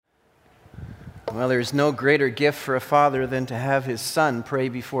Well, there's no greater gift for a father than to have his son pray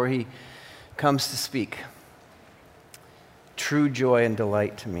before he comes to speak. True joy and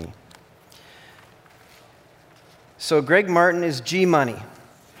delight to me. So Greg Martin is G-Money.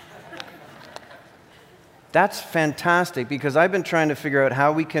 That's fantastic, because I've been trying to figure out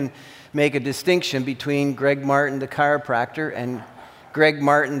how we can make a distinction between Greg Martin, the chiropractor, and Greg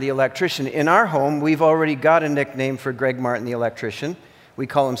Martin, the electrician. In our home, we've already got a nickname for Greg Martin, the electrician. We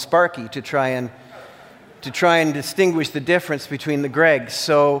call him Sparky to try and distinguish the difference between the Gregs.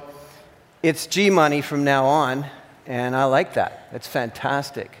 So it's G-Money from now on, and I like that. That's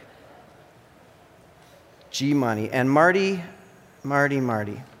fantastic. G-Money. And Marty.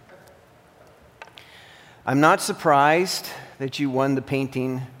 I'm not surprised that you won the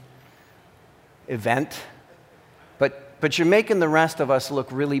painting event, but you're making the rest of us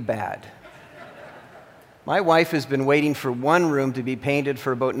look really bad. My wife has been waiting for one room to be painted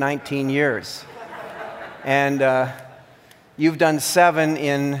for about 19 years. And you've done 7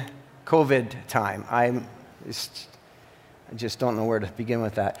 in COVID time. I just don't know where to begin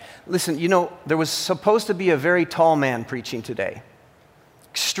with that. Listen, you know, there was supposed to be a very tall man preaching today.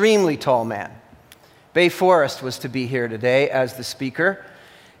 Extremely tall man. Bay Forrest was to be here today as the speaker.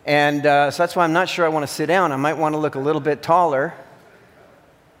 And so that's why I'm not sure I want to sit down. I might want to look a little bit taller.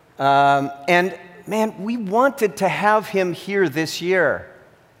 And man, we wanted to have him here this year.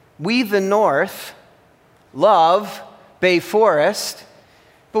 We, the North, love Bay Forrest,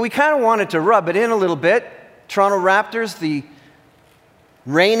 but we kind of wanted to rub it in a little bit. Toronto Raptors, the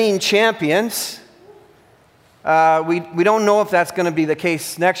reigning champions. We don't know if that's going to be the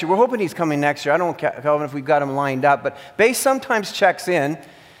case next year. We're hoping he's coming next year. I don't know if we've got him lined up, but Bay sometimes checks in.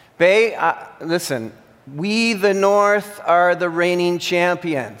 Bay, listen, we, the North, are the reigning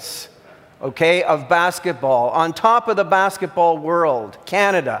champions, okay, of basketball, on top of the basketball world,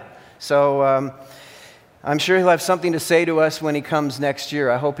 Canada. So I'm sure he'll have something to say to us when he comes next year.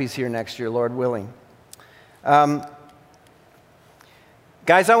 I hope he's here next year, Lord willing. Guys,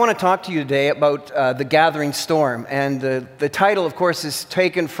 I want to talk to you today about The Gathering Storm. And the title, of course, is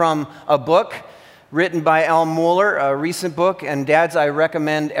taken from a book written by Al Mohler, a recent book. And dads, I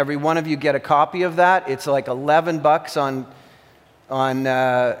recommend every one of you get a copy of that. It's like $11 on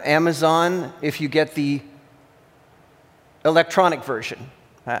Amazon if you get the electronic version.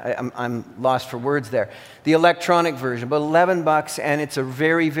 I'm lost for words there. The electronic version, but $11, and it's a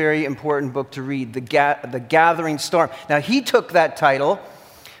very, very important book to read, The Gathering Storm. Now, he took that title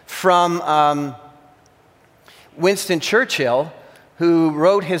from Winston Churchill, who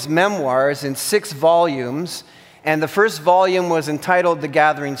wrote his memoirs in 6 volumes, and the first volume was entitled The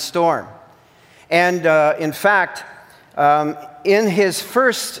Gathering Storm. And in fact, in his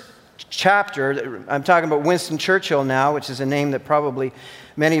first chapter, I'm talking about Winston Churchill now, which is a name that probably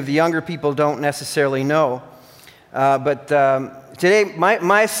many of the younger people don't necessarily know. But today,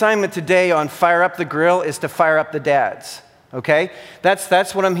 my assignment today on Fire Up the Grill is to fire up the dads. Okay?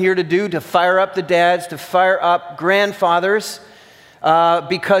 That's what I'm here to do, to fire up the dads, to fire up grandfathers,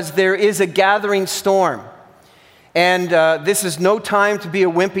 because there is a gathering storm. And this is no time to be a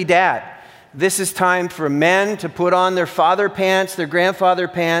wimpy dad. This is time for men to put on their father pants, their grandfather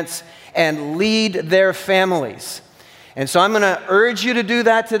pants, and lead their families. And so I'm going to urge you to do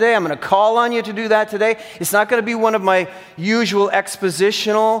that today. I'm going to call on you to do that today. It's not going to be one of my usual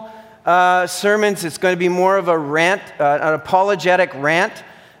expositional sermons. It's going to be more of a rant, an apologetic rant,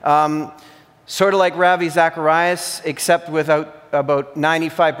 sort of like Ravi Zacharias, except without about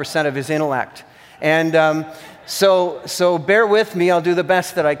 95% of his intellect. And so bear with me. I'll do the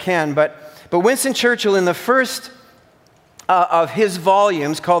best that I can. But Winston Churchill, in the first of his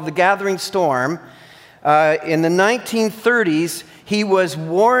volumes called The Gathering Storm, in the 1930s, he was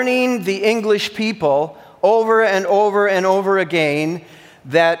warning the English people over and over and over again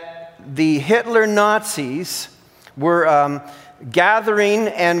that the Hitler Nazis were gathering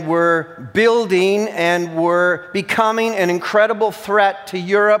and were building and were becoming an incredible threat to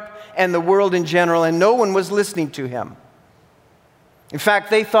Europe and the world in general, and no one was listening to him. In fact,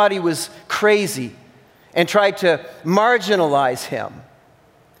 they thought he was crazy and tried to marginalize him.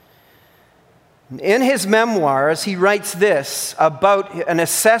 In his memoirs, he writes this about an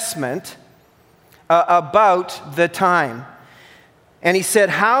assessment about the time. And he said,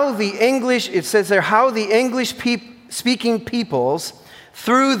 it says there, how the English speaking peoples,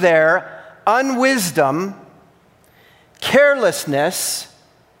 through their unwisdom, carelessness,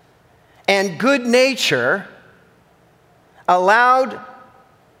 and good nature, allowed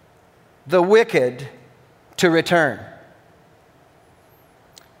the wicked to return.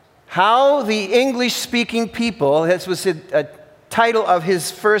 How the English-speaking people, this was a title of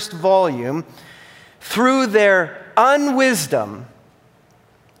his first volume, through their unwisdom,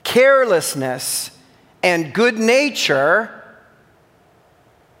 carelessness, and good nature,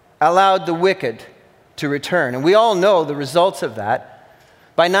 allowed the wicked to return. And we all know the results of that.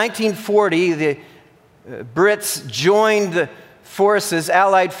 By 1940, the Brits joined the forces,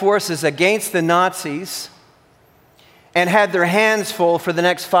 Allied forces, against the Nazis and had their hands full for the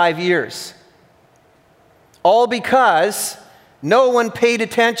next 5 years. All because no one paid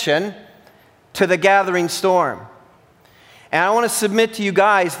attention to the gathering storm. And I want to submit to you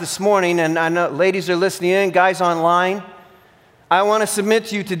guys this morning, and I know ladies are listening in, guys online, I want to submit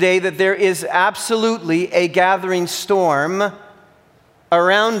to you today that there is absolutely a gathering storm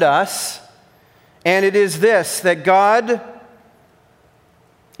around us, and it is this, that God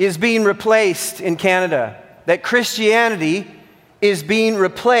is being replaced in Canada, that Christianity is being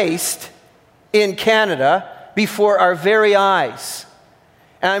replaced in Canada before our very eyes.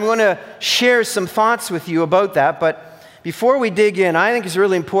 And I'm going to share some thoughts with you about that, but before we dig in, I think it's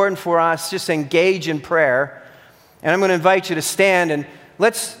really important for us just to engage in prayer. And I'm going to invite you to stand and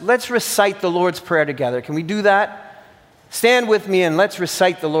let's recite the Lord's Prayer together. Can we do that? Stand with me and let's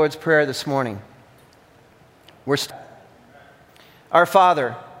recite the Lord's Prayer this morning. Our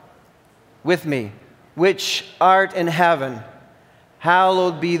Father, with me, which art in heaven,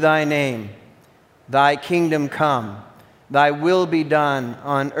 hallowed be thy name. Thy kingdom come, thy will be done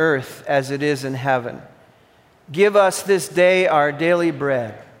on earth as it is in heaven. Give us this day our daily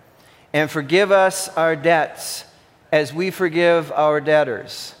bread, and forgive us our debts as we forgive our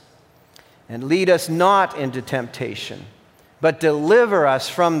debtors. And lead us not into temptation, but deliver us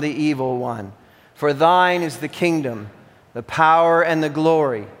from the evil one. For thine is the kingdom, the power, and the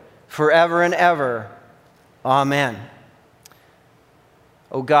glory, forever and ever. Amen.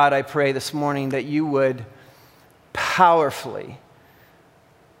 Oh God, I pray this morning that you would powerfully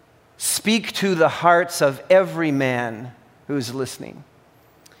speak to the hearts of every man who's listening,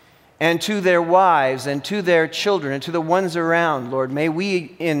 and to their wives, and to their children, and to the ones around, Lord. May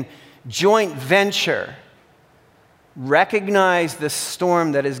we, in joint venture, recognize the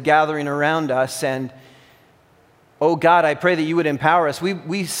storm that is gathering around us. And, oh God, I pray that you would empower us. We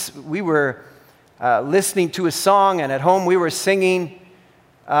were listening to a song, and at home we were singing,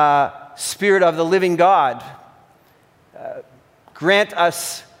 Spirit of the living God, grant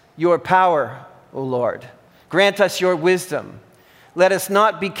us your power, O Lord. Grant us your wisdom. Let us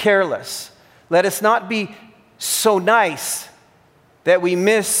not be careless. Let us not be so nice that we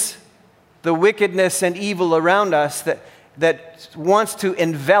miss the wickedness and evil around us that wants to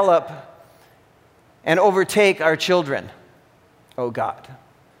envelop and overtake our children, O God.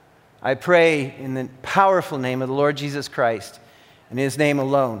 I pray in the powerful name of the Lord Jesus Christ, in his name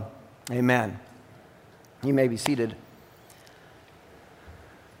alone. Amen. You may be seated.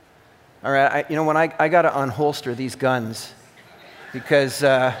 All right, I got to unholster these guns because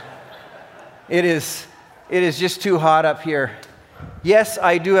it is just too hot up here. Yes,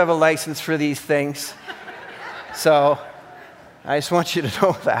 I do have a license for these things, so I just want you to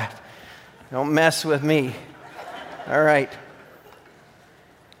know that. Don't mess with me. All right.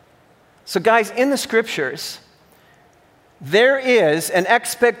 So guys, in the scriptures, there is an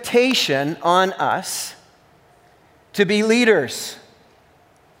expectation on us to be leaders.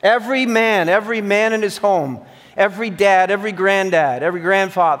 Every man in his home, every dad, every granddad, every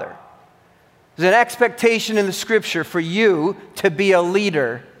grandfather. There's an expectation in the scripture for you to be a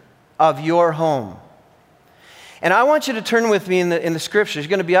leader of your home. And I want you to turn with me in the scriptures. You're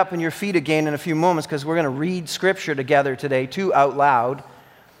going to be up on your feet again in a few moments because we're going to read scripture together today, too, out loud.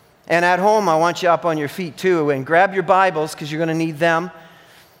 And at home, I want you up on your feet too, and grab your Bibles because you're going to need them.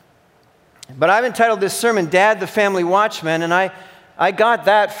 But I've entitled this sermon, Dad the Family Watchman, and I got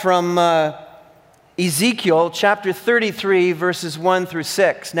that from Ezekiel chapter 33, verses 1 through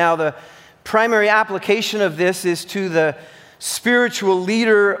 6. Now, the primary application of this is to the spiritual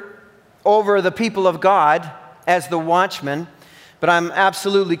leader over the people of God as the watchman, but I'm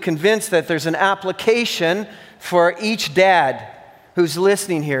absolutely convinced that there's an application for each dad who's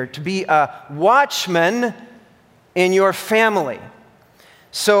listening here to be a watchman in your family.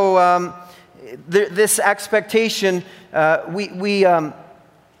 So this expectation, we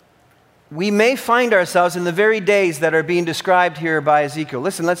may find ourselves in the very days that are being described here by Ezekiel.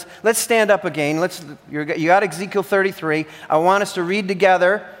 Listen, let's stand up again. You got Ezekiel 33. I want us to read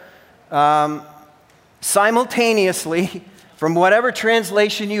together simultaneously from whatever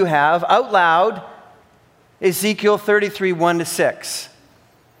translation you have, out loud, Ezekiel 33, 1 to 6.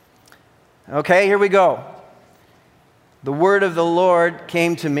 Okay, here we go. The word of the Lord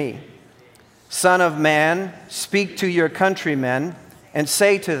came to me. Son of man, speak to your countrymen and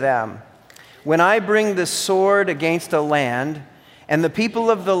say to them, when I bring the sword against a land, and the people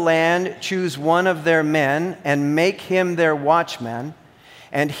of the land choose one of their men and make him their watchman,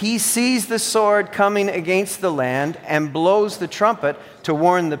 and he sees the sword coming against the land and blows the trumpet to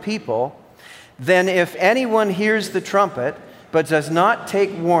warn the people, then if anyone hears the trumpet but does not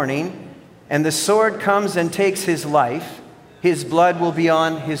take warning, and the sword comes and takes his life, his blood will be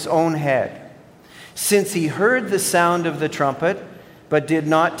on his own head. Since he heard the sound of the trumpet but did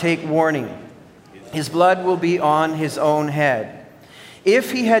not take warning, his blood will be on his own head.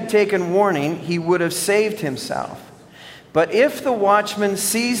 If he had taken warning, he would have saved himself. But if the watchman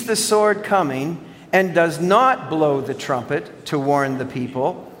sees the sword coming and does not blow the trumpet to warn the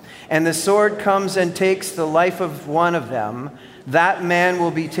people, and the sword comes and takes the life of one of them, that man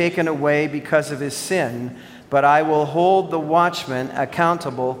will be taken away because of his sin, but I will hold the watchman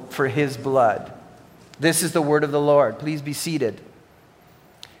accountable for his blood. This is the word of the Lord. Please be seated.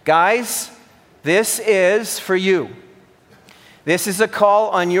 Guys, this is for you. This is a call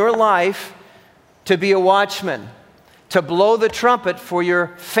on your life to be a watchman, to blow the trumpet for your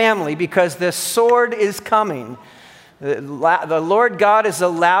family, because the sword is coming. The Lord God is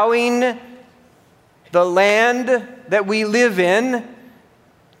allowing the land that we live in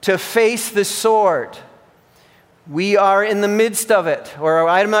to face the sword. We are in the midst of it, or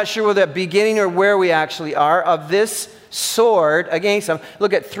I'm not sure whether the beginning or where we actually are, of this sword against them.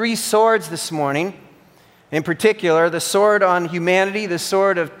 Look at 3 swords this morning. In particular, the sword on humanity, the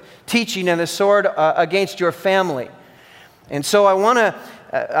sword of teaching, and the sword against your family. And so I want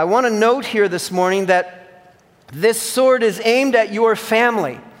to note here this morning that this sword is aimed at your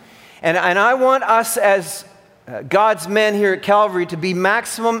family. And I want us as God's men here at Calvary to be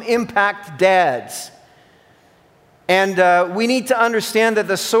maximum impact dads. And we need to understand that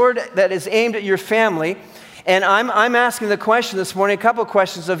the sword that is aimed at your family, and I'm asking the question this morning, a couple of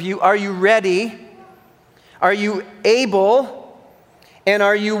questions of you. Are you ready? Are you able? And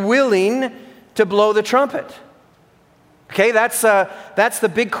are you willing to blow the trumpet? Okay, that's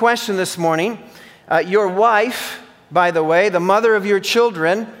the big question this morning. Your wife, by the way, the mother of your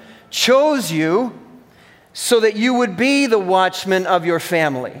children, chose you so that you would be the watchman of your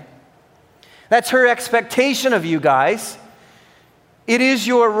family. That's her expectation of you guys. It is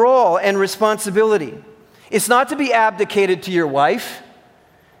your role and responsibility. It's not to be abdicated to your wife.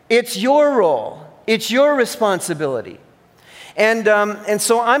 It's your role. It's your responsibility. And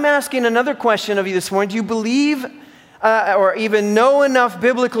so I'm asking another question of you this morning. Do you believe or even know enough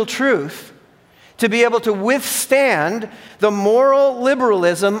biblical truth to be able to withstand the moral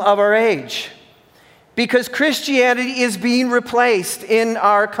liberalism of our age? Because Christianity is being replaced in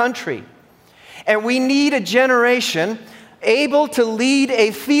our country. And we need a generation able to lead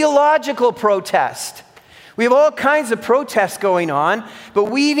a theological protest. We have all kinds of protests going on, but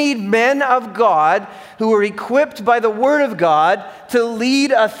we need men of God who are equipped by the Word of God to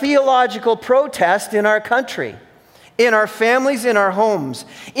lead a theological protest in our country, in our families, in our homes,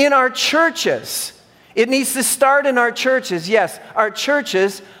 in our churches. It needs to start in our churches. Yes, our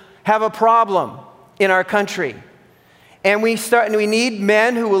churches have a problem in our country. And we need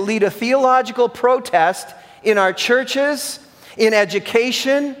men who will lead a theological protest in our churches, in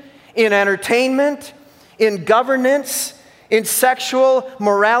education, in entertainment, in governance, in sexual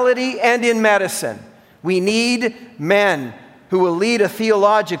morality, and in medicine. We need men who will lead a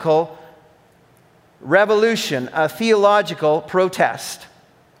theological revolution, a theological protest.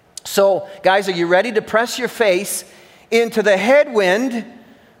 So, guys, are you ready to press your face into the headwind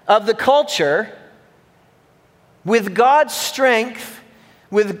of the culture with God's strength,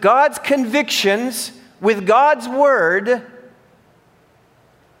 with God's convictions, with God's word,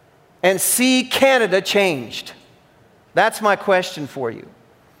 and see Canada changed? That's my question for you.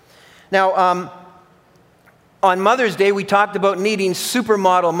 Now, on Mother's Day, we talked about needing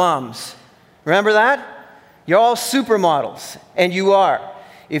supermodel moms. Remember that? You're all supermodels, and you are.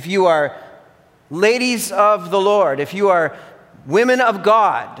 If you are ladies of the Lord, if you are women of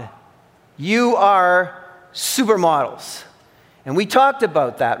God, you are supermodels. And we talked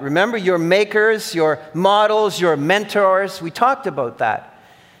about that. Remember, your makers, your models, your mentors. We talked about that.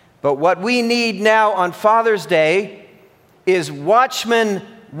 But what we need now on Father's Day is watchman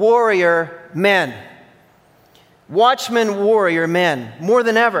warrior men. Watchman warrior men, more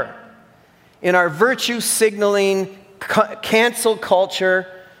than ever. In our virtue signaling, cancel culture,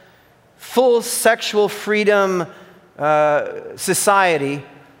 full sexual freedom society,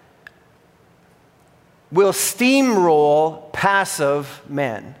 will steamroll passive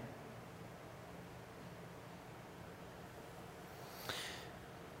men.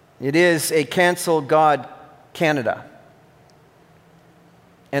 It is a cancel God Canada.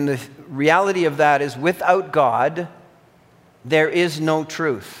 And the reality of that is without God, there is no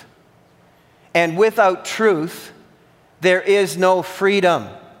truth. And without truth, there is no freedom.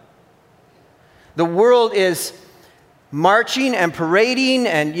 The world is marching and parading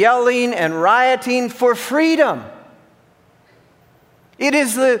and yelling and rioting for freedom. It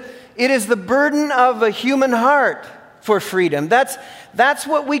is the burden of a human heart for freedom. That's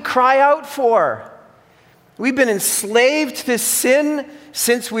what we cry out for. We've been enslaved to sin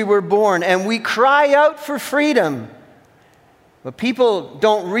since we were born, and we cry out for freedom. But people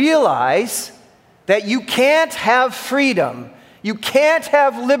don't realize that you can't have freedom, you can't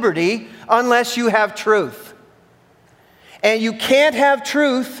have liberty unless you have truth. And you can't have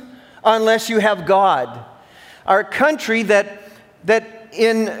truth unless you have God. Our country that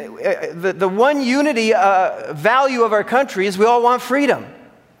in the one unity value of our country is we all want freedom.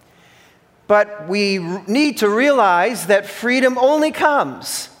 But we need to realize that freedom only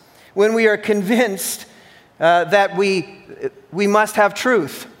comes when we are convinced that we must have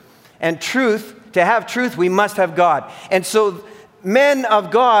truth. And to have truth, we must have God. And so men of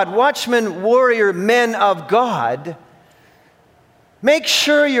God, watchmen, warrior men of God, make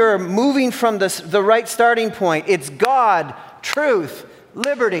sure you're moving from the right starting point. It's God, truth,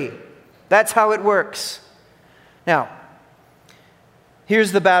 liberty. That's how it works. Now,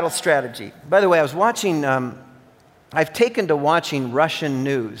 here's the battle strategy. By the way, I was watching, I've taken to watching Russian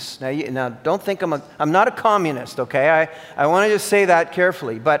news. Now don't think I'm not a communist, okay? I want to just say that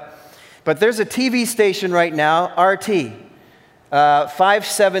carefully. But there's a TV station right now, RT,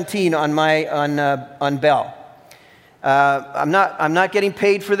 517 on Bell. I'm not getting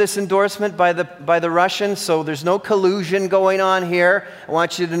paid for this endorsement by the Russians, so there's no collusion going on here. I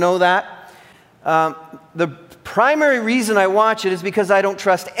want you to know that. The primary reason I watch it is because I don't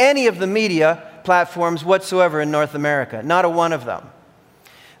trust any of the media platforms whatsoever in North America, not a one of them.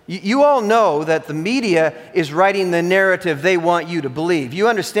 You all know that the media is writing the narrative they want you to believe. You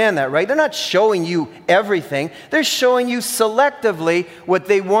understand that, right? They're not showing you everything. They're showing you selectively what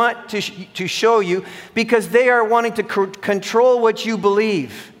they want to show you because they are wanting to control what you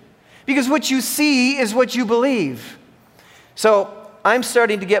believe. Because what you see is what you believe. So I'm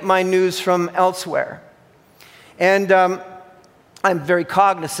starting to get my news from elsewhere. And I'm very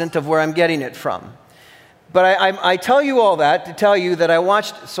cognizant of where I'm getting it from. But I tell you all that to tell you that I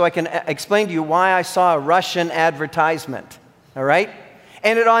watched, so I can explain to you why I saw a Russian advertisement, all right?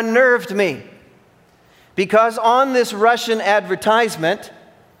 And it unnerved me. Because on this Russian advertisement,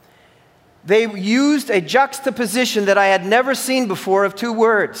 they used a juxtaposition that I had never seen before of two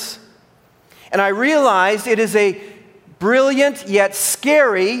words. And I realized it is a brilliant yet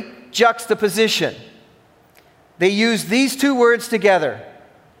scary juxtaposition. They used these two words together,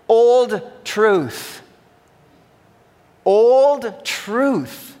 old truth. Old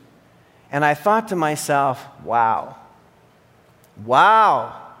truth. And I thought to myself, wow.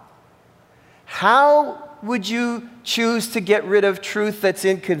 How would you choose to get rid of truth that's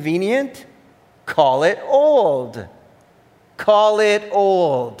inconvenient? Call it old. Call it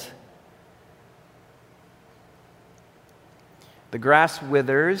old. The grass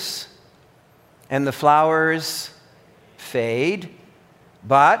withers and the flowers fade,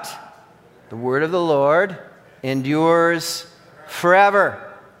 but the word of the Lord endures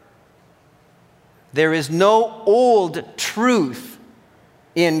forever. There is no old truth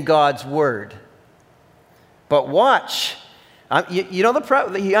in God's word. But watch. You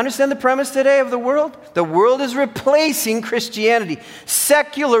understand the premise today of the world? The world is replacing Christianity.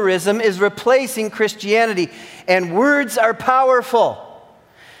 Secularism is replacing Christianity. And words are powerful.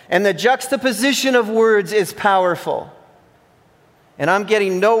 And the juxtaposition of words is powerful. And I'm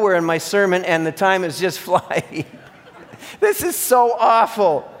getting nowhere in my sermon, and the time is just flying. This is so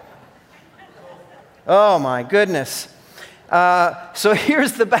awful. Oh, my goodness. So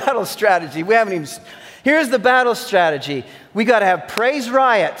here's the battle strategy. Here's the battle strategy. We got to have praise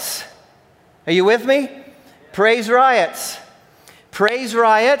riots. Are you with me? Praise riots. Praise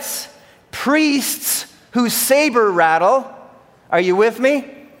riots. Priests who saber rattle. Are you with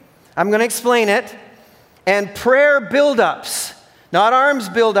me? I'm going to explain it. And prayer buildups. Not arms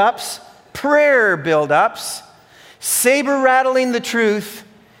buildups, prayer buildups, saber rattling the truth,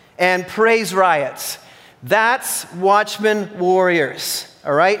 and praise riots. That's watchmen warriors.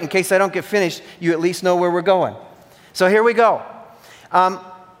 All right? In case I don't get finished, you at least know where we're going. So here we go.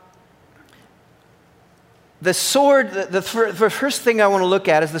 The sword, the first thing I want to look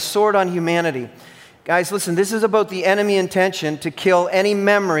at is the sword on humanity. Guys, listen, this is about the enemy intention to kill any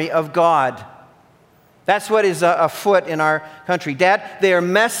memory of God. That's what is afoot in our country. Dad, they are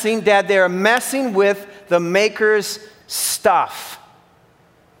messing with the Maker's stuff.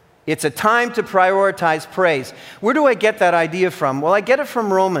 It's a time to prioritize praise. Where do I get that idea from? Well, I get it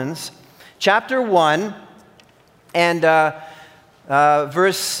from Romans chapter 1 and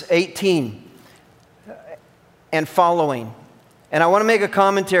verse 18 and following. And I want to make a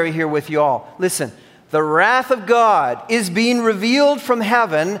commentary here with you all. Listen, the wrath of God is being revealed from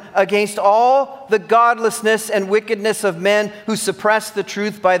heaven against all the godlessness and wickedness of men who suppress the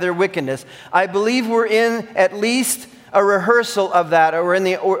truth by their wickedness. I believe we're in at least a rehearsal of that, or in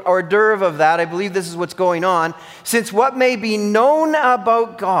the hors d'oeuvre of that. I believe this is what's going on. Since what may be known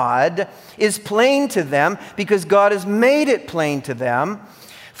about God is plain to them, because God has made it plain to them.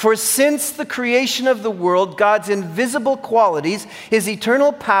 For since the creation of the world, God's invisible qualities, his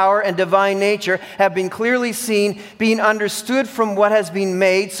eternal power and divine nature have been clearly seen, being understood from what has been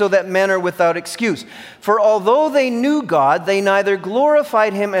made, so that men are without excuse. For although they knew God, they neither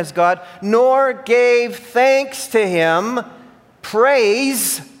glorified him as God, nor gave thanks to him,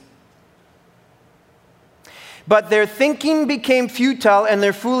 praise. But their thinking became futile, and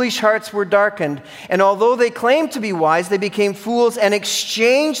their foolish hearts were darkened. And although they claimed to be wise, they became fools and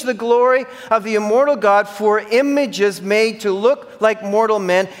exchanged the glory of the immortal God for images made to look like mortal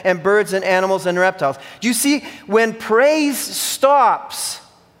men and birds and animals and reptiles. Do you see, when praise stops,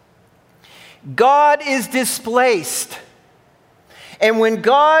 God is displaced. And when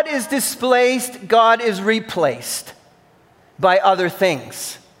God is displaced, God is replaced by other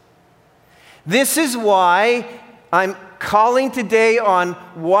things. This is why I'm calling today on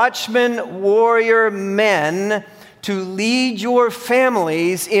watchmen, warrior men to lead your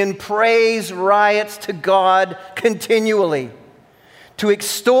families in praise riots to God continually, to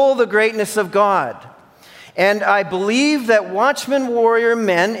extol the greatness of God. And I believe that watchmen, warrior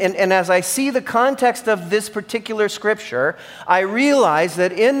men, and as I see the context of this particular scripture, I realize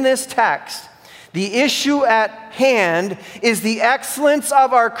that in this text, the issue at hand is the excellence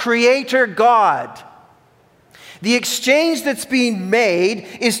of our Creator God. The exchange that's being made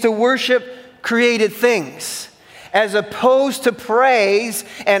is to worship created things, as opposed to praise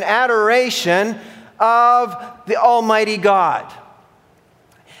and adoration of the Almighty God.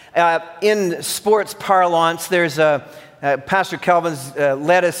 In sports parlance, there's Pastor Calvin's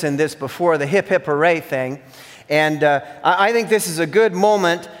led us in this before, the hip hip hooray thing. And I think this is a good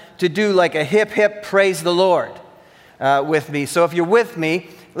moment to do like a hip hip praise the Lord with me. So if you're with me,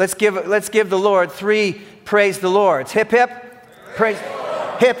 let's give the Lord 3 praise the Lords. Hip hip, praise,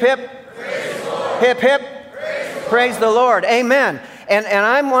 hip hip, hip hip, praise the Lord. Amen. And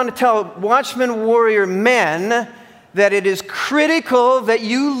I want to tell watchmen, warrior men that it is critical that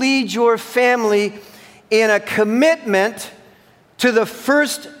you lead your family in a commitment to the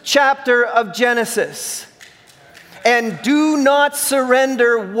first chapter of Genesis. And do not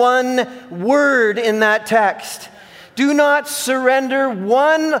surrender one word in that text. Do not surrender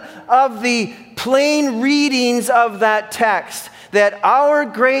one of the plain readings of that text, that our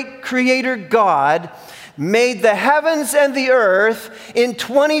great Creator God made the heavens and the earth in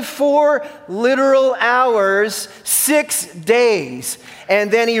 24 literal hours, 6 days,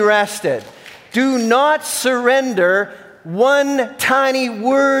 and then he rested. Do not surrender one tiny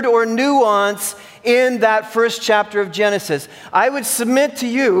word or nuance in that first chapter of Genesis. I would submit to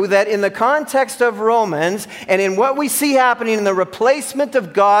you that in the context of Romans and in what we see happening in the replacement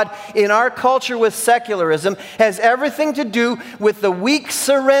of God in our culture with secularism has everything to do with the weak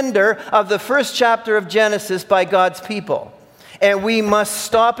surrender of the first chapter of Genesis by God's people. And we must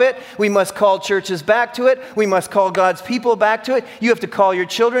stop it. We must call churches back to it. We must call God's people back to it. You have to call your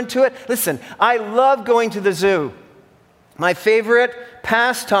children to it. Listen, I love going to the zoo. My favorite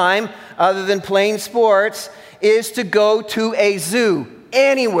pastime, other than playing sports, is to go to a zoo.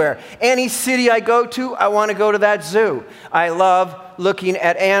 Anywhere. Any city I go to, I want to go to that zoo. I love looking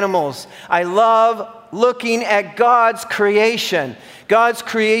at animals. I love looking at God's creation. God's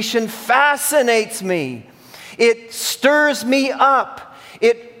creation fascinates me. It stirs me up.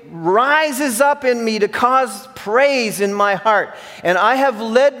 It rises up in me to cause praise in my heart. And I have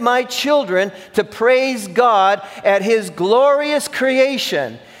led my children to praise God at his glorious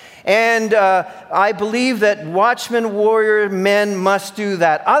creation. And I believe that watchmen, warrior men must do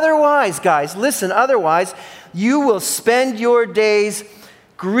that. Otherwise, guys, listen, otherwise, you will spend your days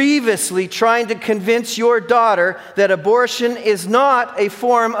grievously trying to convince your daughter that abortion is not a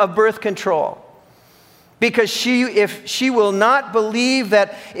form of birth control. Because if she will not believe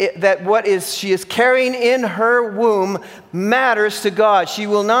that what she is carrying in her womb matters to God. She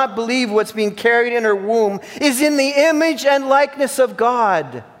will not believe what's being carried in her womb is in the image and likeness of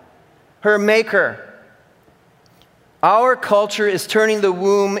God, her maker. Our culture is turning the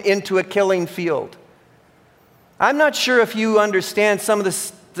womb into a killing field. I'm not sure if you understand some of the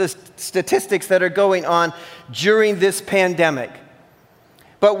statistics that are going on during this pandemic.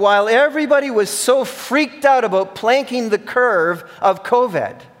 But while everybody was so freaked out about planking the curve of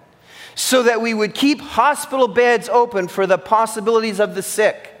COVID so that we would keep hospital beds open for the possibilities of the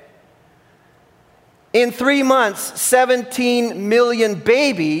sick, in 3 months, 17 million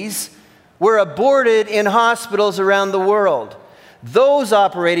babies were aborted in hospitals around the world. Those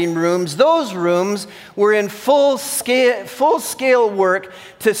operating rooms, those rooms were in full-scale work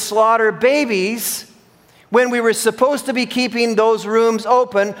to slaughter babies when we were supposed to be keeping those rooms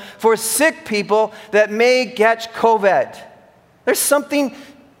open for sick people that may get COVID. There's something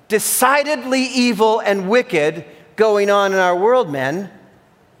decidedly evil and wicked going on in our world, men,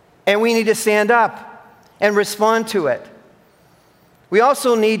 and we need to stand up and respond to it. We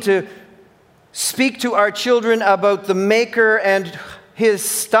also need to speak to our children about the Maker and His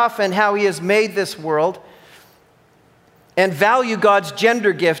stuff and how He has made this world, and value God's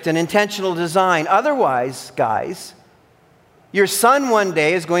gender gift and intentional design. Otherwise, guys, your son one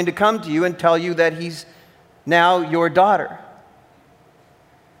day is going to come to you and tell you that he's now your daughter.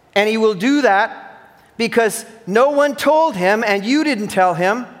 And he will do that because no one told him, and you didn't tell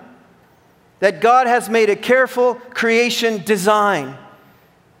him, that God has made a careful creation design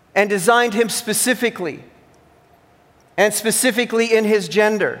and designed him specifically, and specifically in his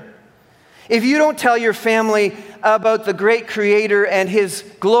gender. If you don't tell your family about the great Creator and His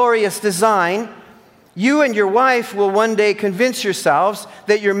glorious design, you and your wife will one day convince yourselves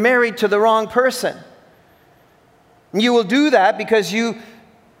that you're married to the wrong person. You will do that because you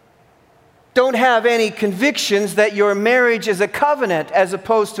don't have any convictions that your marriage is a covenant as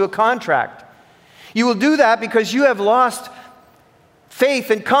opposed to a contract. You will do that because you have lost faith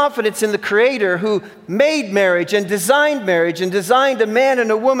and confidence in the Creator who made marriage and designed a man and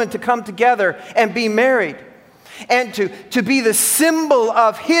a woman to come together and be married, and to be the symbol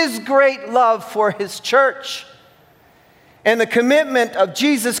of His great love for His church and the commitment of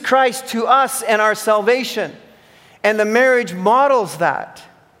Jesus Christ to us and our salvation. And the marriage models that.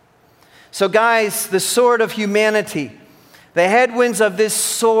 So guys, the sword of humanity, the headwinds of this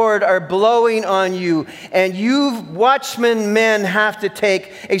sword are blowing on you, and you watchmen men have to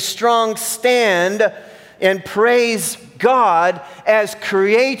take a strong stand and praise God as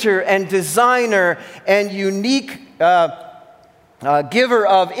creator and designer and unique giver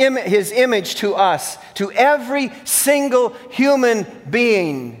of His image to us, to every single human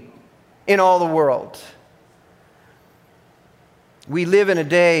being in all the world. We live in a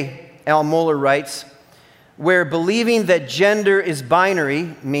day, Al Mohler writes, where believing that gender is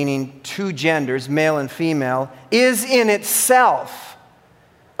binary, meaning two genders, male and female, is in itself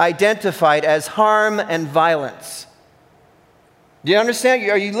identified as harm and violence. Do you understand?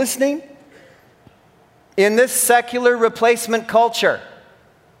 Are you listening? In this secular replacement culture,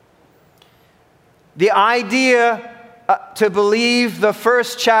 the idea to believe the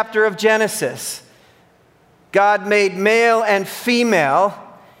first chapter of Genesis, God made male and female,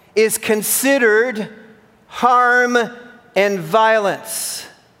 is considered harm and violence.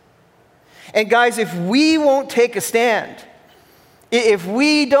 And guys, if we won't take a stand, if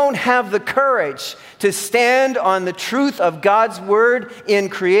we don't have the courage to stand on the truth of God's word in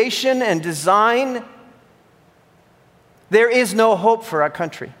creation and design, there is no hope for our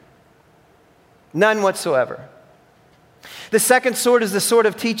country. None whatsoever. The second sword is the sword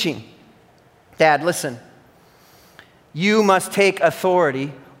of teaching. Dad, listen. You must take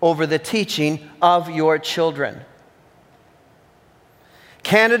authority over the teaching of your children.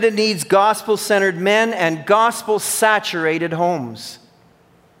 Canada needs gospel-centered men and gospel-saturated homes.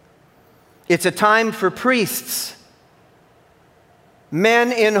 It's a time for priests,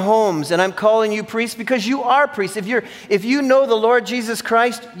 men in homes, and I'm calling you priests because you are priests. If you know the Lord Jesus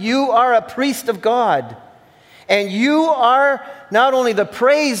Christ, you are a priest of God. And you are not only the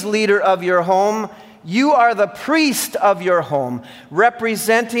praise leader of your home, you are the priest of your home,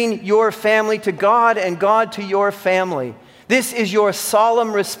 representing your family to God and God to your family. This is your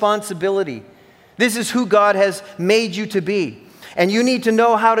solemn responsibility. This is who God has made you to be. And you need to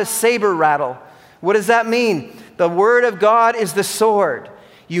know how to saber rattle. What does that mean? The Word of God is the sword.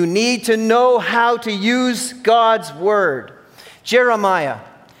 You need to know how to use God's Word. Jeremiah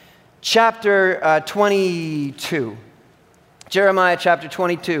chapter 22. Jeremiah chapter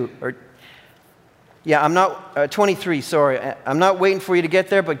 22. 23, sorry. I'm not waiting for you to get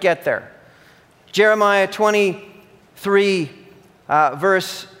there, but get there. Jeremiah 23,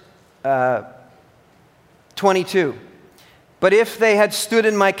 verse 22. But if they had stood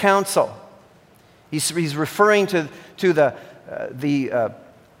in my counsel, he's referring to the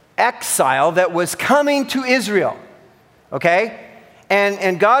exile that was coming to Israel, okay?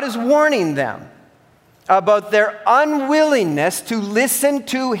 And God is warning them about their unwillingness to listen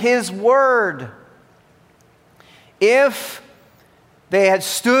to His word. If they had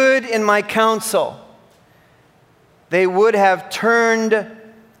stood in my counsel, they would have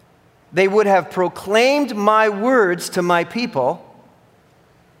proclaimed my words to my people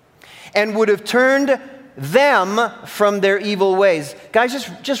and would have turned them from their evil ways. Guys,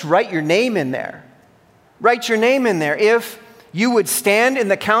 just write your name in there. Write your name in there. If you would stand in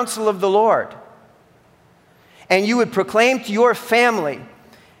the counsel of the Lord and you would proclaim to your family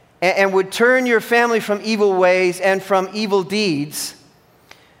and would turn your family from evil ways and from evil deeds.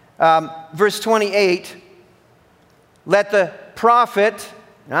 Verse 28, let the prophet,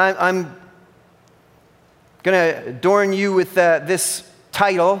 I'm going to adorn you with this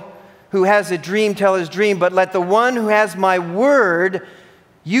title, who has a dream tell his dream, but let the one who has my word,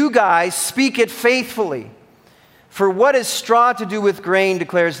 you guys, speak it faithfully. For what is straw to do with grain,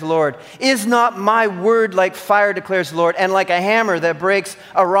 declares the Lord? Is not my word like fire, declares the Lord, and like a hammer that breaks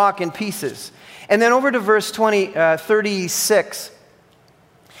a rock in pieces? And then over to verse 36.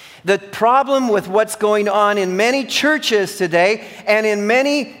 The problem with what's going on in many churches today and in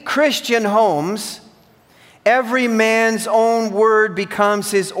many Christian homes, every man's own word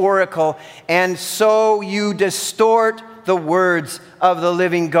becomes his oracle, and so you distort the words of the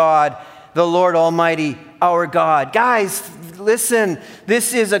living God, the Lord Almighty, our God. Guys, listen,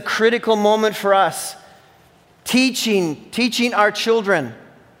 this is a critical moment for us. Teaching our children.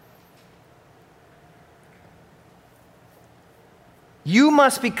 You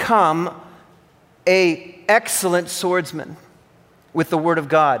must become an excellent swordsman with the Word of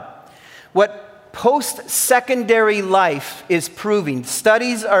God. What post-secondary life is proving,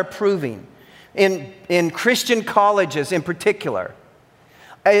 studies are proving, in Christian colleges in particular,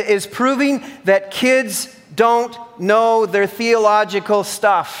 is proving that kids don't know their theological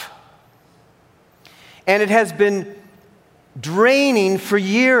stuff. And it has been draining for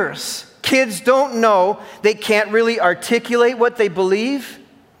years. Kids don't know, they can't really articulate what they believe,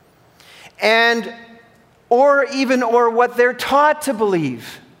 or what they're taught to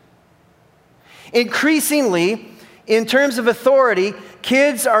believe. Increasingly, in terms of authority,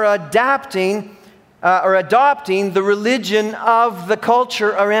 kids are adopting the religion of the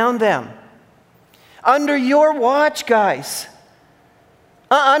culture around them. Under your watch, guys.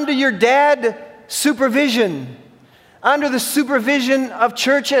 Under your dad's supervision. Under the supervision of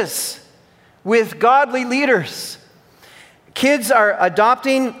churches with godly leaders. Kids are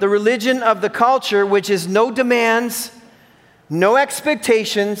adopting the religion of the culture, which is no demands, no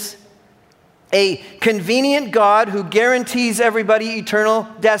expectations, a convenient God who guarantees everybody eternal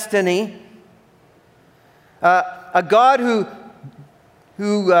destiny, a God who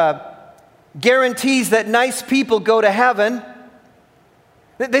guarantees that nice people go to heaven.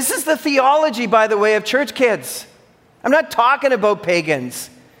 This is the theology, by the way, of church kids. I'm not talking about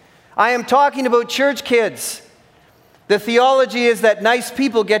pagans. I am talking about church kids. The theology is that nice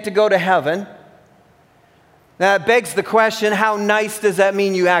people get to go to heaven. Now, it begs the question, how nice does that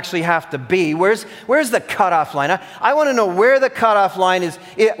mean you actually have to be? Where's the cutoff line? I want to know where the cutoff line is.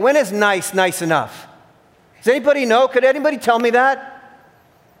 When is nice enough? Does anybody know? Could anybody tell me that?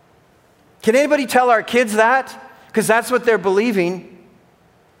 Can anybody tell our kids that? Because that's what they're believing.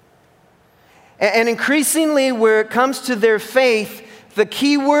 And increasingly, where it comes to their faith, the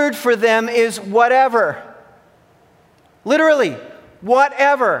key word for them is whatever. Literally,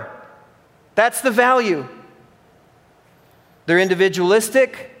 whatever. That's the value. They're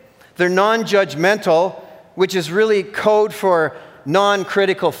individualistic. They're non-judgmental, which is really code for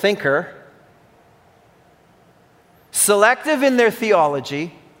non-critical thinker. Selective in their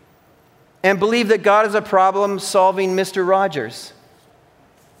theology, and believe that God is a problem-solving Mr. Rogers.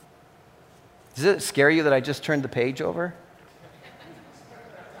 Does it scare you that I just turned the page over?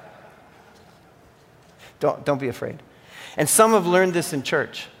 Don't be afraid. And some have learned this in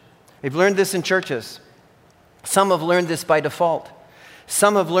church. They've learned this in churches. Some have learned this by default.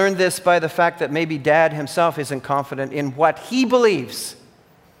 Some have learned this by the fact that maybe dad himself isn't confident in what he believes.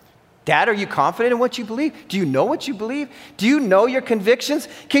 Dad, are you confident in what you believe? Do you know what you believe? Do you know your convictions?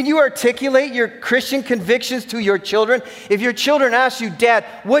 Can you articulate your Christian convictions to your children? If your children ask you, Dad,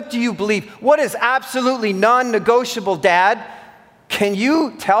 what do you believe? What is absolutely non-negotiable, Dad? Can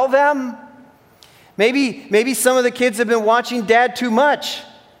you tell them? Maybe some of the kids have been watching Dad too much.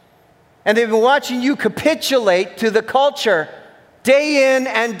 And they've been watching you capitulate to the culture day in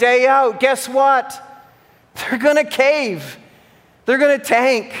and day out. Guess what? They're going to cave. They're going to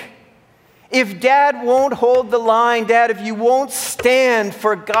tank. If Dad won't hold the line, Dad, if you won't stand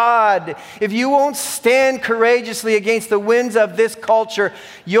for God, if you won't stand courageously against the winds of this culture,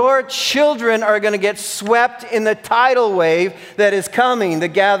 your children are going to get swept in the tidal wave that is coming, the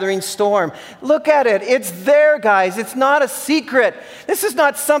gathering storm. Look at it. It's there, guys. It's not a secret. This is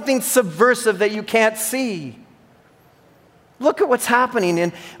not something subversive that you can't see. Look at what's happening.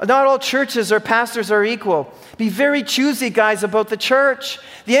 And not all churches or pastors are equal. Be very choosy, guys, about the church.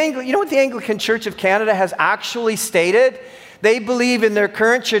 You know what the Anglican Church of Canada has actually stated? They believe in their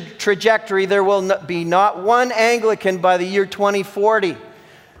current trajectory there will be not one Anglican by the year 2040.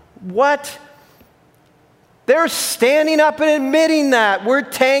 What? They're standing up and admitting that. We're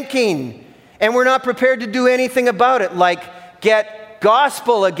tanking, and we're not prepared to do anything about it, like get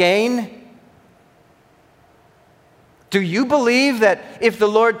gospel again. Do you believe that if the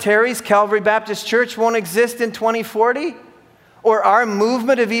Lord tarries, Calvary Baptist Church won't exist in 2040? Or our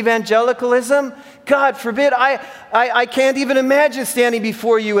movement of evangelicalism? God forbid, I can't even imagine standing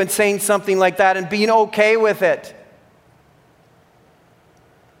before you and saying something like that and being okay with it.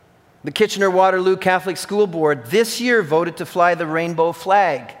 The Kitchener-Waterloo Catholic School Board this year voted to fly the rainbow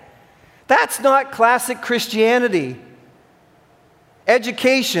flag. That's not classic Christianity.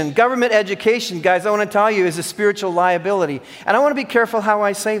 Education, government education, guys, I want to tell you, is a spiritual liability. And I want to be careful how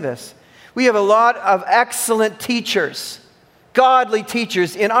I say this. We have a lot of excellent teachers, godly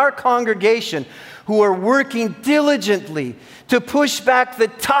teachers in our congregation who are working diligently to push back the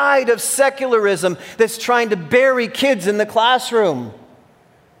tide of secularism that's trying to bury kids in the classroom.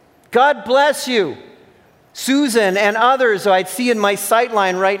 God bless you. Susan and others who I see in my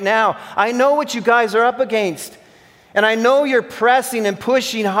sightline right now, I know what you guys are up against. And I know you're pressing and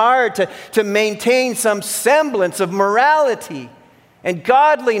pushing hard to maintain some semblance of morality and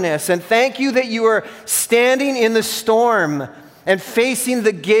godliness. And thank you that you are standing in the storm and facing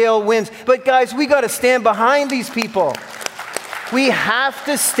the gale winds. But guys, we got to stand behind these people. We have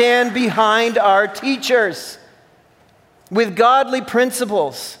to stand behind our teachers with godly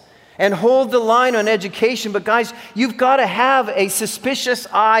principles and hold the line on education. But guys, you've got to have a suspicious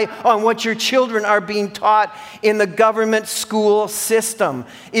eye on what your children are being taught in the government school system.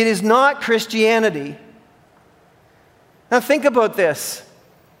 It is not Christianity. Now think about this.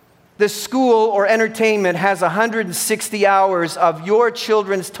 The school or entertainment has 160 hours of your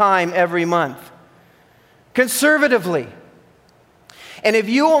children's time every month, conservatively. And if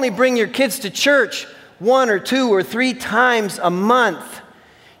you only bring your kids to church 1 or 2 or 3 times a month,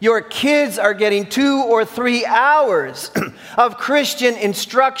 your kids are getting 2 or 3 hours of Christian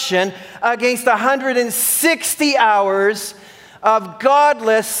instruction against 160 hours of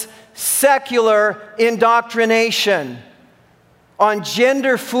godless, secular indoctrination on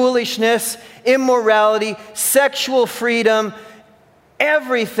gender foolishness, immorality, sexual freedom,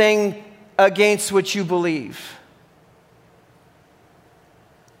 everything against what you believe.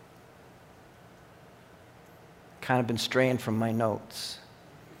 Kind of been straying from my notes.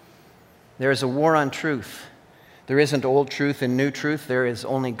 There is a war on truth. There isn't old truth and new truth. There is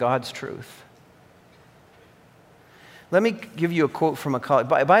only God's truth. Let me give you a quote from a colleague.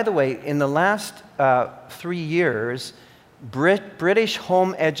 By the way, in the last 3 years, British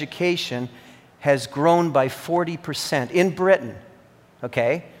home education has grown by 40% in Britain.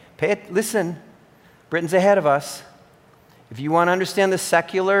 Okay? Listen, Britain's ahead of us. If you want to understand the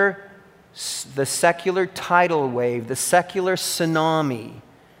secular tidal wave, the secular tsunami,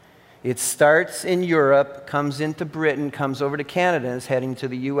 it starts in Europe, comes into Britain, comes over to Canada, and is heading to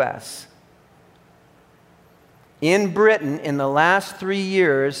the U.S. In Britain, in the last 3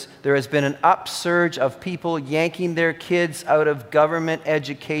 years, there has been an upsurge of people yanking their kids out of government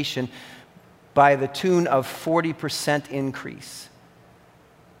education by the tune of 40% increase.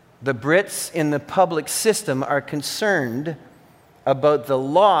 The Brits in the public system are concerned about the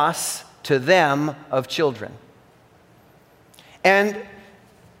loss to them of children. And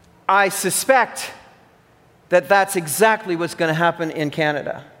I suspect that that's exactly what's going to happen in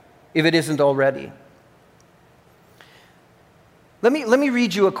Canada, if it isn't already. Let me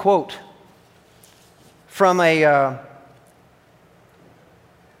read you a quote from a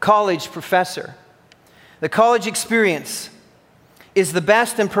college professor. The college experience is the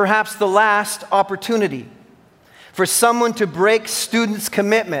best and perhaps the last opportunity for someone to break students'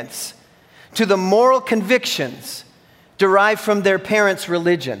 commitments to the moral convictions derived from their parents'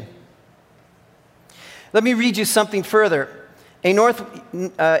 religion. Let me read you something further. In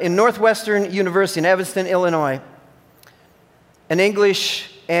Northwestern University in Evanston, Illinois, an English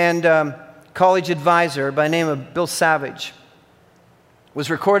and college advisor by the name of Bill Savage was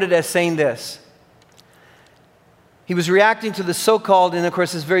recorded as saying this. He was reacting to the so-called, and of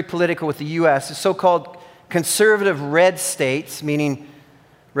course it's very political with the U.S., the so-called conservative red states, meaning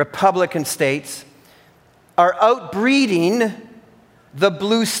Republican states, are outbreeding the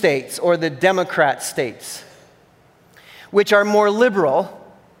blue states or the Democrat states, which are more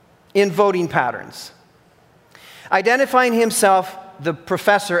liberal in voting patterns. Identifying himself, the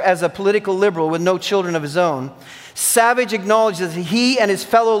professor, as a political liberal with no children of his own, Savage acknowledges that he and his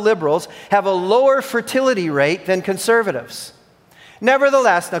fellow liberals have a lower fertility rate than conservatives.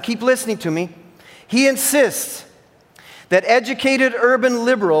 Nevertheless, now keep listening to me, he insists that educated urban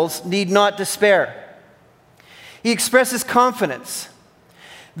liberals need not despair. He expresses confidence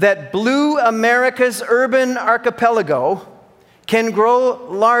that blue America's urban archipelago can grow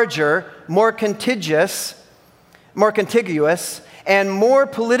larger, more contiguous, and more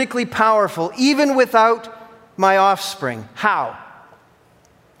politically powerful, even without my offspring. How?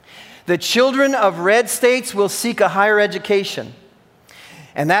 The children of red states will seek a higher education.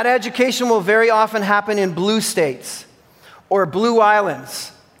 And that education will very often happen in blue states or blue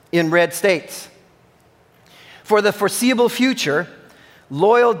islands in red states. For the foreseeable future,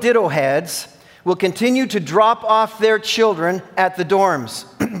 loyal ditto heads will continue to drop off their children at the dorms.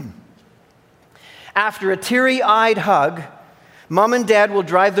 After a teary-eyed hug, Mom and Dad will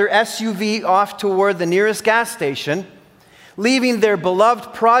drive their SUV off toward the nearest gas station, leaving their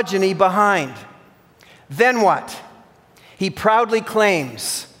beloved progeny behind. Then what? He proudly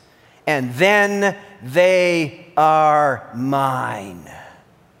claims, and then they are mine.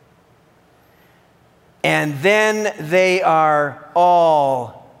 And then they are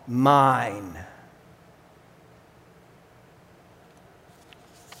all mine.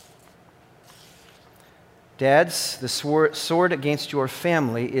 Dads, the sword against your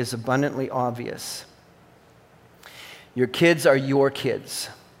family is abundantly obvious. Your kids are your kids.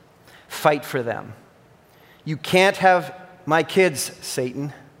 Fight for them. You can't have my kids,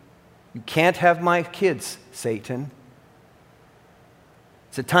 Satan. You can't have my kids, Satan.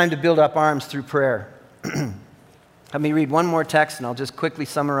 It's a time to build up arms through prayer. Let me read one more text and I'll just quickly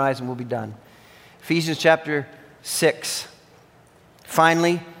summarize and we'll be done. Ephesians chapter 6.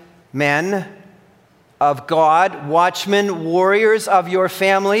 Finally, men of God, watchmen, warriors of your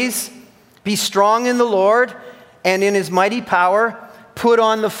families, be strong in the Lord and in his mighty power. Put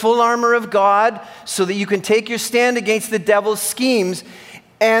on the full armor of God so that you can take your stand against the devil's schemes.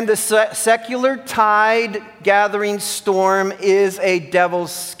 And the secular tide gathering storm is a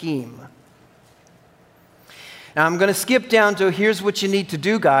devil's scheme. Now I'm going to skip down to here's what you need to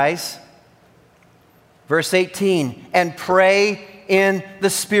do, guys. Verse 18, and pray in the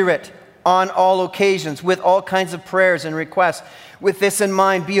Spirit on all occasions, with all kinds of prayers and requests. With this in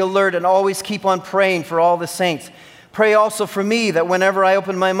mind, be alert and always keep on praying for all the saints. Pray also for me, that whenever I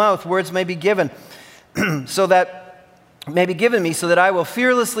open my mouth, words may be given, so that I will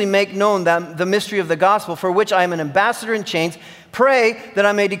fearlessly make known the mystery of the gospel, for which I am an ambassador in chains. Pray that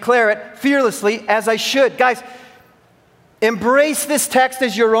I may declare it fearlessly as I should. Guys, embrace this text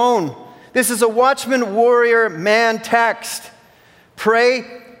as your own. This is a watchman, warrior, man text.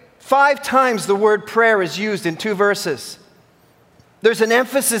 Pray. 5 times the word prayer is used in 2 verses. There's an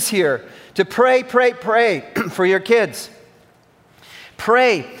emphasis here to pray, pray, pray for your kids.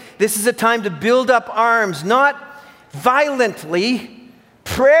 Pray. This is a time to build up arms, not violently,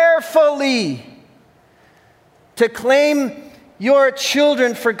 prayerfully. To claim your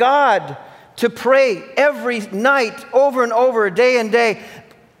children for God. To pray every night, over and over, day and day.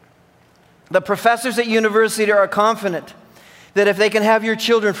 The professors at university are confident that if they can have your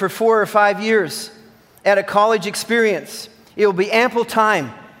children for 4 or 5 years at a college experience, it will be ample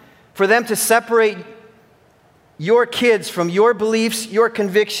time for them to separate your kids from your beliefs, your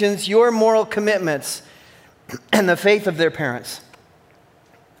convictions, your moral commitments, and the faith of their parents.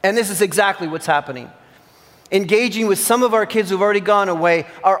 And this is exactly what's happening. Engaging with some of our kids who've already gone away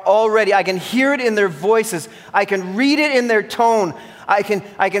are already, I can hear it in their voices, I can read it in their tone, I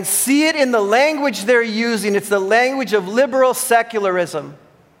can see it in the language they're using. It's the language of liberal secularism.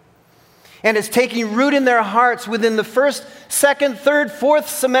 And it's taking root in their hearts within the first, second, third, fourth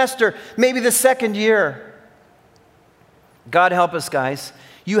semester, maybe the second year. God help us, guys.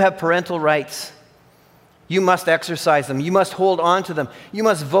 You have parental rights. You must exercise them. You must hold on to them. You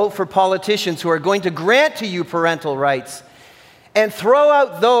must vote for politicians who are going to grant to you parental rights. And throw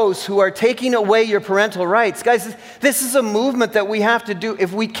out those who are taking away your parental rights. Guys, this is a movement that we have to do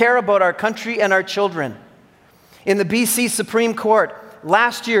if we care about our country and our children. In the BC Supreme Court,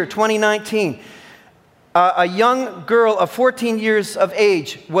 last year, 2019, a young girl of 14 years of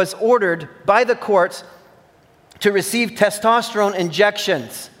age was ordered by the courts to receive testosterone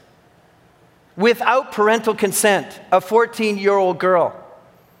injections. without parental consent, a 14-year-old girl.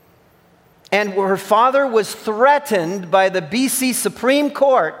 And her father was threatened by the BC Supreme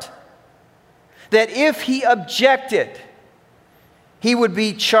Court that if he objected, he would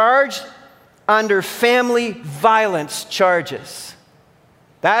be charged under family violence charges.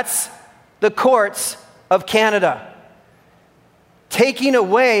 That's the courts of Canada. Taking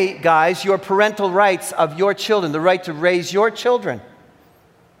away, guys, your parental rights of your children, the right to raise your children.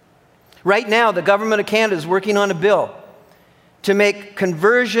 Right now, the government of Canada is working on a bill to make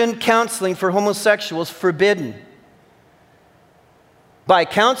conversion counseling for homosexuals forbidden by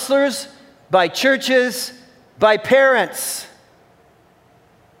counselors, by churches, by parents.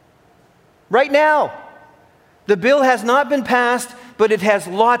 Right now, the bill has not been passed, but it has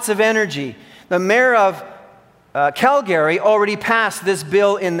lots of energy. The mayor of Calgary already passed this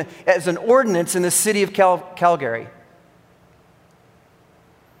bill as an ordinance in the city of Calgary.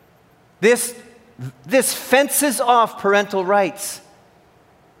 This fences off parental rights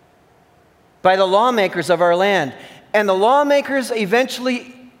by the lawmakers of our land. And the lawmakers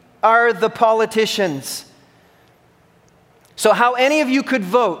eventually are the politicians. So how any of you could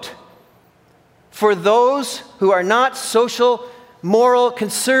vote for those who are not social, moral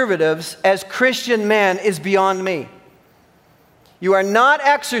conservatives as Christian men is beyond me. You are not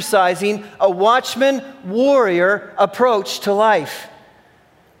exercising a watchman warrior approach to life.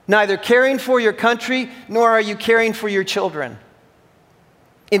 Neither caring for your country, nor are you caring for your children.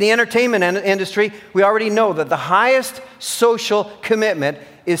 In the entertainment industry, we already know that the highest social commitment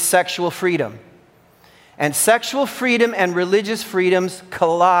is sexual freedom. And sexual freedom and religious freedoms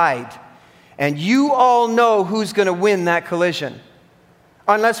collide. And you all know who's going to win that collision,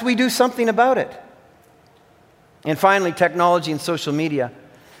 unless we do something about it. And finally, technology and social media.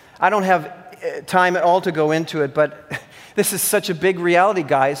 I don't have time at all to go into it, but this is such a big reality,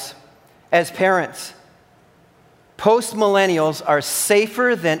 guys, as parents. Post-millennials are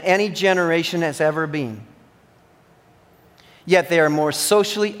safer than any generation has ever been. Yet they are more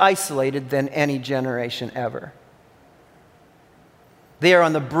socially isolated than any generation ever. They are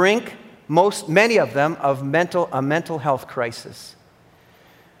on the brink, many of them, of a mental health crisis.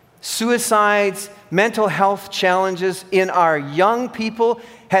 Suicides, mental health challenges in our young people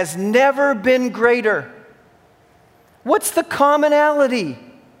has never been greater. What's the commonality?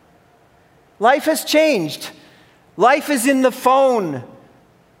 Life has changed. Life is in the phone.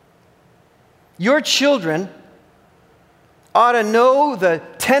 Your children ought to know the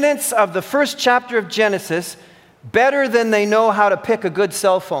tenets of the first chapter of Genesis better than they know how to pick a good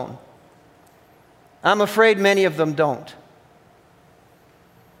cell phone. I'm afraid many of them don't.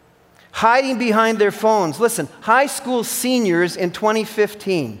 Hiding behind their phones. Listen, high school seniors in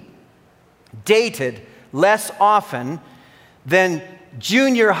 2015 dated less often than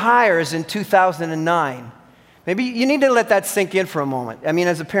junior hires in 2009. Maybe you need to let that sink in for a moment. I mean,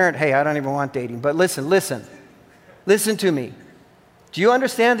 as a parent, hey, I don't even want dating. But listen to me. Do you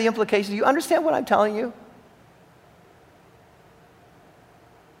understand the implications? Do you understand what I'm telling you?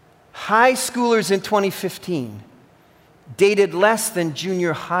 High schoolers in 2015 dated less than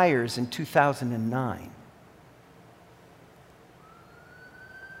junior hires in 2009.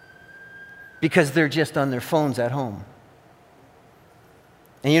 Because they're just on their phones at home.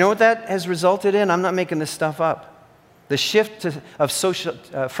 And you know what that has resulted in? I'm not making this stuff up. The shift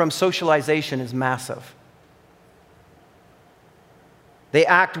from socialization is massive. They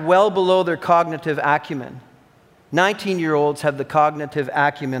act well below their cognitive acumen. 19-year-olds have the cognitive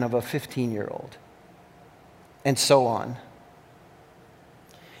acumen of a 15-year-old. And so on.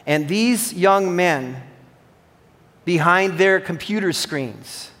 And these young men, behind their computer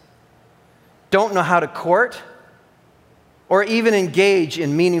screens, don't know how to court or even engage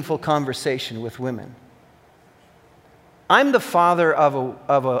in meaningful conversation with women. I'm the father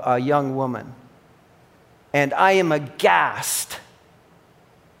of a young woman, and I am aghast,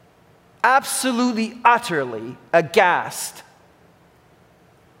 absolutely, utterly aghast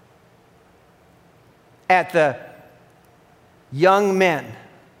at the young men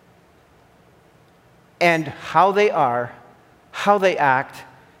and how they are, how they act,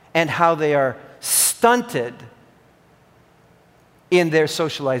 and how they are stunted in their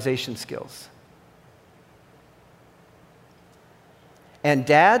socialization skills. And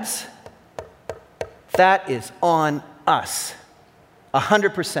dads, that is on us.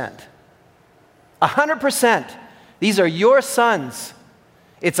 100%. 100%. These are your sons.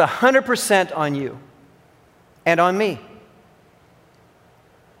 It's 100% on you and on me.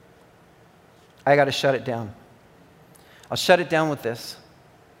 I got to shut it down. I'll shut it down with this.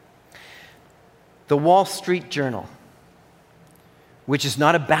 The Wall Street Journal, which is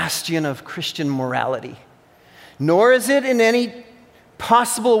not a bastion of Christian morality, nor is it in any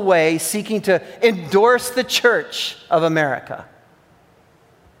possible way seeking to endorse the Church of America,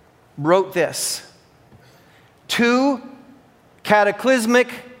 wrote this: 2 cataclysmic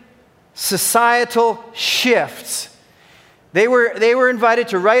societal shifts. They were invited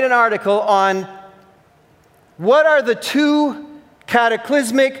to write an article on what are the 2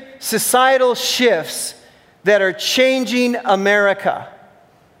 cataclysmic societal shifts that are changing America.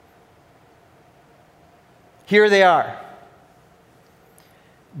 Here they are: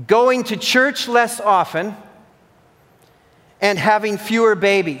 going to church less often and having fewer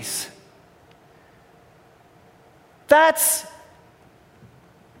babies.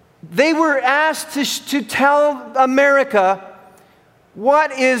 They were asked to tell America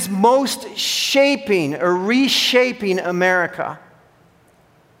what is most shaping or reshaping America.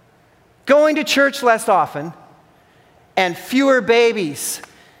 Going to church less often and fewer babies.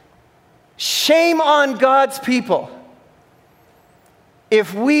 Shame on God's people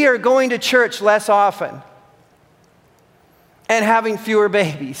if we are going to church less often and having fewer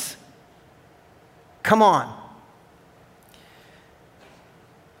babies. Come on.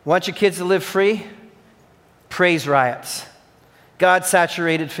 Want your kids to live free? Praise riots.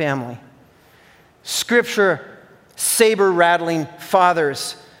 God-saturated family. Scripture, saber-rattling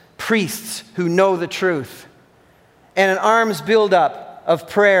fathers, priests who know the truth. And an arms build-up of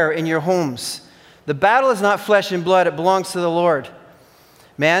prayer in your homes. The battle is not flesh and blood, it belongs to the Lord.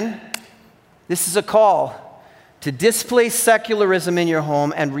 Men, this is a call to displace secularism in your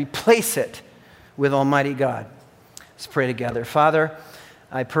home and replace it with Almighty God. Let's pray together. Father,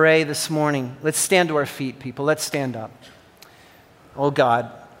 I pray this morning, let's stand to our feet, people. Let's stand up. Oh God,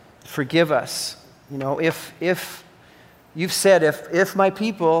 forgive us. You know, if you've said, if my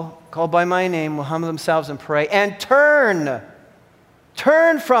people called by my name will humble themselves and pray and turn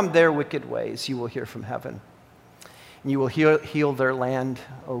from their wicked ways, you will hear from heaven. And you will heal their land,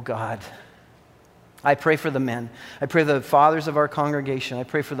 oh God. I pray for the men. I pray for the fathers of our congregation. I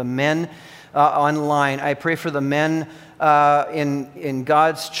pray for the men online. I pray for the men in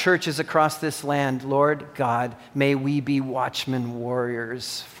God's churches across this land. Lord God, may we be watchmen,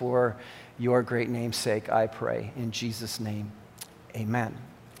 warriors for your great name's sake, I pray. In Jesus' name, amen.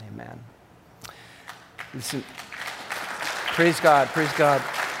 Amen. Listen, praise God, praise God.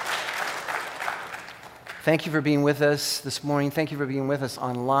 Thank you for being with us this morning. Thank you for being with us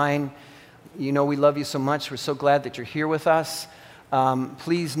online. You know we love you so much. We're so glad that you're here with us.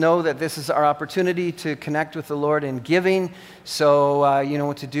 Please know that this is our opportunity to connect with the Lord in giving. So you know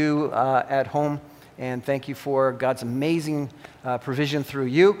what to do at home. And thank you for God's amazing provision through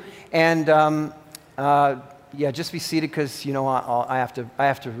you. And yeah, just be seated because you know I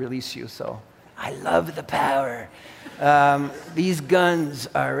have to release you. So I love the power. These guns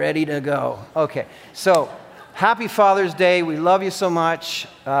are ready to go. Okay, so happy Father's Day. We love you so much.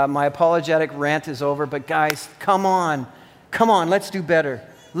 My apologetic rant is over. But guys, come on. Come on, let's do better.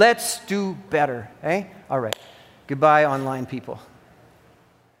 Let's do better, eh? All right. Goodbye, online people.